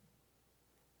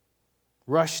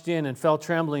 rushed in and fell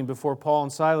trembling before Paul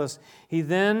and Silas. He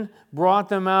then brought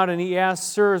them out and he asked,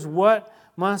 sirs, what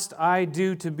must I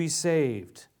do to be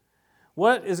saved?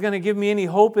 What is going to give me any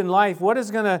hope in life? What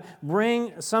is going to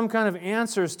bring some kind of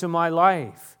answers to my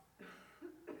life?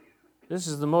 This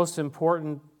is the most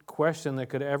important question that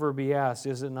could ever be asked,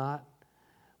 is it not?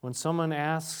 When someone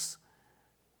asks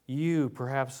you,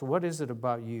 perhaps, what is it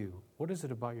about you? What is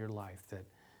it about your life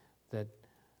that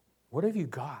what have you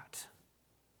got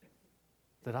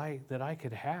that I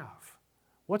could have?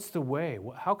 What's the way?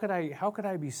 How could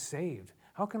I be saved?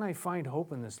 How can I find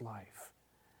hope in this life?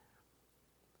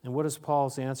 And what is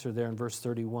Paul's answer there in verse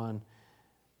 31?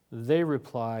 They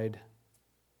replied,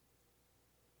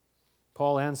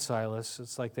 Paul and Silas,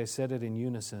 it's like they said it in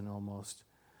unison almost,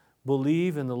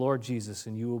 believe in the Lord Jesus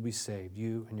and you will be saved,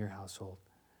 you and your household.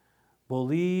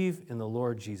 Believe in the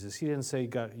Lord Jesus. He didn't say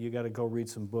you got to go read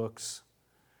some books.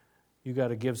 You got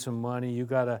to give some money. You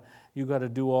got to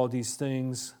do all these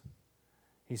things.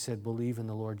 He said, believe in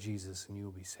the Lord Jesus and you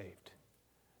will be saved.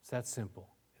 It's that simple.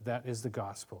 That is the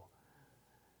gospel.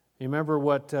 You remember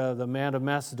what the man of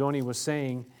Macedonia was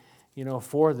saying,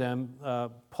 for them.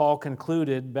 Paul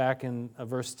concluded back in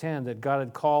verse 10 that God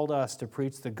had called us to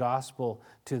preach the gospel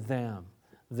to them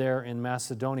there in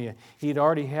Macedonia. He'd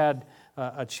already had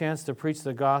a chance to preach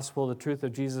the gospel, the truth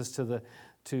of Jesus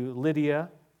to Lydia.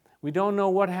 We don't know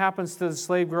what happens to the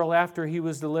slave girl after he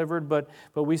was delivered, but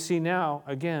we see now,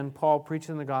 again, Paul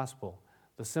preaching the gospel,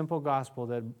 the simple gospel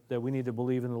that we need to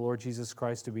believe in the Lord Jesus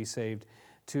Christ to be saved,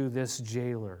 to this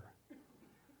jailer.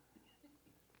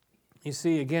 You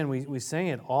see, again, we sang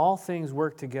it, all things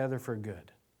work together for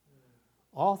good.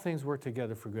 All things work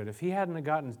together for good. If he hadn't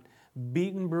gotten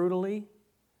beaten brutally,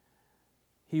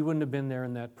 he wouldn't have been there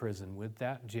in that prison with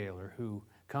that jailer who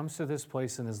comes to this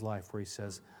place in his life where he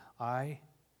says, I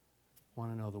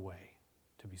want to know the way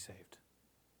to be saved.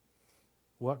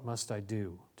 What must I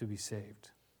do to be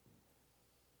saved?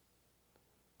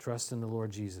 Trust in the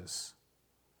Lord Jesus.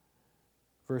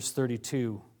 Verse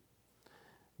 32,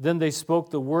 then they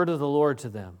spoke the word of the Lord to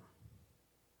them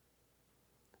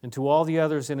and to all the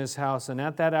others in his house. And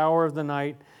at that hour of the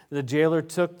night, the jailer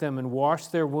took them and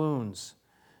washed their wounds.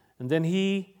 And then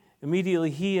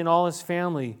immediately he and all his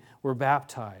family were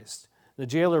baptized. The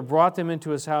jailer brought them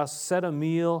into his house, set a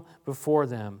meal before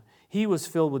them. He was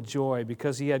filled with joy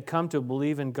because he had come to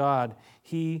believe in God,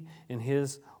 he and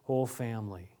his whole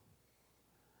family.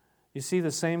 You see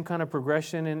the same kind of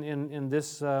progression in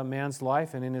this man's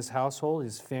life and in his household,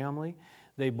 his family.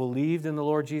 They believed in the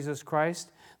Lord Jesus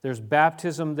Christ. There's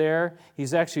baptism there.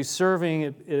 He's actually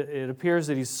serving. It appears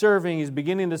that he's serving. He's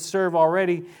beginning to serve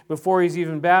already before he's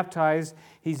even baptized.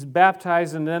 He's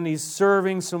baptized and then he's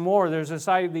serving some more. There's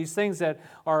these things that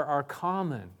are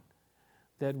common,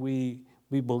 that we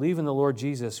believe in the Lord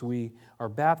Jesus. We are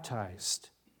baptized.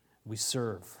 We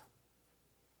serve.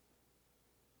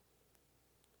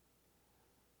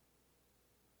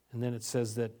 And then it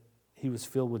says that he was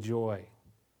filled with joy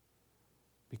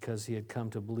because he had come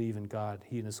to believe in God,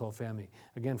 he and his whole family.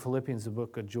 Again, Philippians, the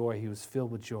book of joy, he was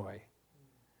filled with joy.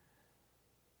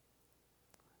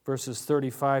 Verses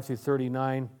 35 through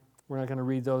 39, we're not going to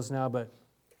read those now, but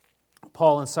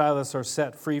Paul and Silas are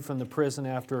set free from the prison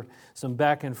after some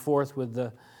back and forth with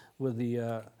the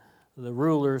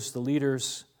rulers, the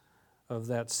leaders of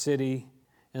that city.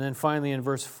 And then finally in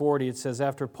verse 40, it says,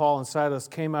 after Paul and Silas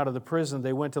came out of the prison,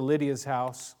 they went to Lydia's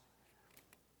house,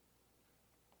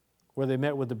 where they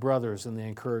met with the brothers and they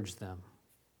encouraged them.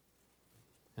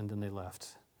 And then they left.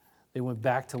 They went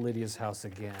back to Lydia's house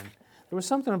again. There was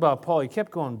something about Paul. He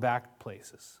kept going back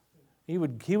places. He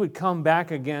would come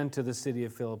back again to the city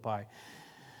of Philippi.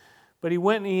 But he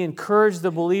went and he encouraged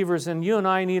the believers, and you and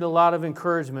I need a lot of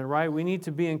encouragement, right? We need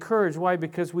to be encouraged. Why?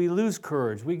 Because we lose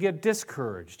courage. We get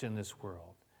discouraged in this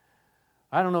world.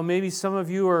 I don't know, maybe some of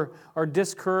you are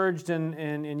discouraged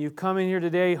and you've come in here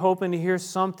today hoping to hear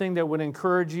something that would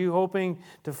encourage you, hoping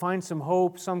to find some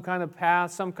hope, some kind of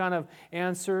path, some kind of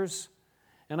answers.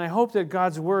 And I hope that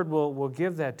God's Word will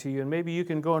give that to you. And maybe you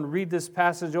can go and read this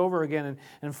passage over again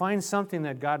and find something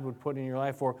that God would put in your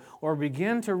life. Or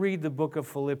begin to read the book of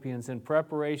Philippians in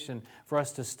preparation for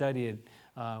us to study it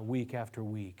week after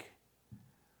week.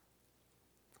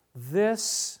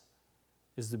 This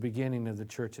is the beginning of the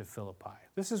church at Philippi.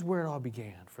 This is where it all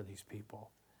began for these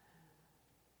people.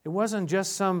 It wasn't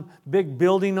just some big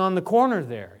building on the corner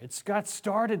there. It got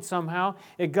started somehow.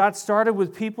 It got started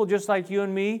with people just like you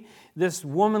and me. This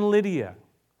woman Lydia,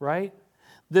 right?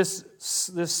 This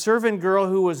servant girl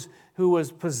who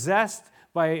was possessed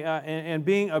by and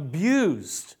being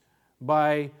abused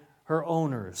by her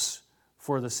owners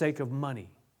for the sake of money.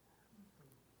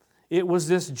 It was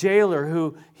this jailer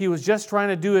who he was just trying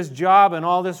to do his job and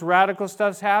all this radical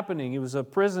stuff's happening. He was a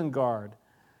prison guard.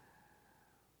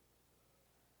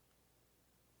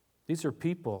 These are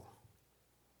people.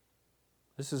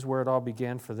 This is where it all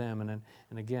began for them.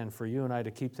 And again, for you and I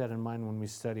to keep that in mind when we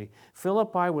study.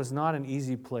 Philippi was not an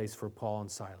easy place for Paul and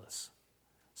Silas.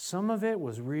 Some of it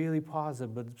was really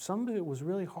positive, but some of it was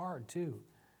really hard too.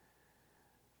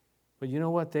 But you know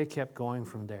what? They kept going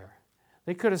from there.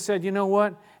 They could have said, you know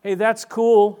what? Hey, that's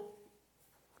cool.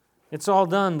 It's all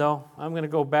done, though. I'm going to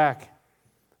go back.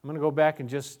 I'm going to go back and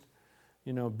just,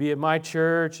 be at my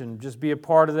church and just be a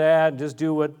part of that and just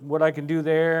do what I can do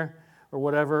there or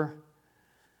whatever.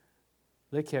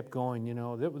 They kept going,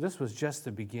 This was just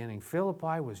the beginning.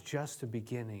 Philippi was just the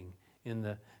beginning in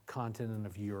the continent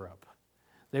of Europe.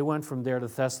 They went from there to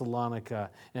Thessalonica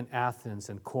and Athens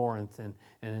and Corinth and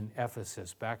in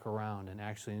Ephesus, back around and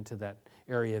actually into that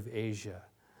area of Asia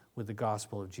with the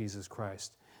gospel of Jesus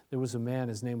Christ. There was a man,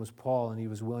 his name was Paul, and he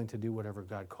was willing to do whatever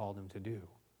God called him to do.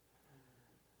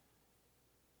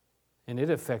 And it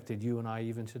affected you and I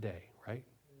even today, right?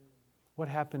 What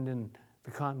happened in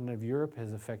the continent of Europe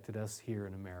has affected us here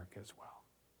in America as well.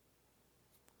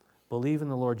 Believe in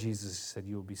the Lord Jesus, he said,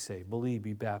 you will be saved. Believe,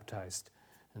 be baptized,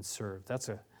 and serve. That's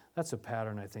a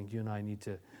pattern I think you and I need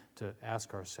to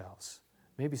ask ourselves.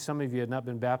 Maybe some of you had not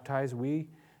been baptized. We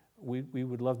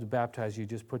would love to baptize you.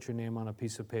 Just put your name on a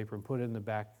piece of paper and put it in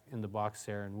the box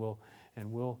there, and we'll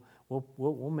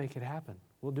make it happen.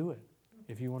 We'll do it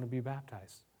if you want to be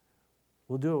baptized.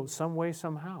 We'll do it some way,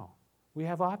 somehow. We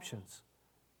have options.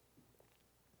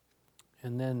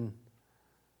 And then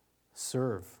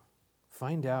serve.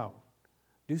 Find out.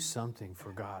 Do something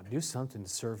for God. Do something to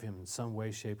serve Him in some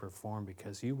way, shape, or form,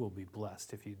 because you will be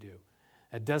blessed if you do.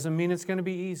 That doesn't mean it's going to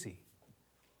be easy.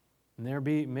 And there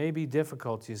may be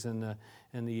difficulties, and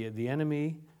the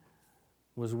enemy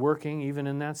was working even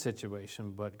in that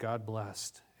situation, but God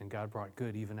blessed, and God brought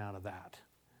good even out of that.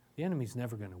 The enemy's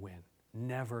never going to win.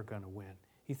 Never going to win.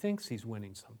 He thinks he's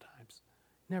winning sometimes.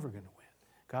 Never going to win.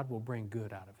 God will bring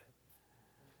good out of it.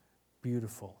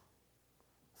 Beautiful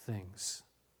things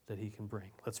that He can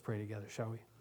bring. Let's pray together, shall we?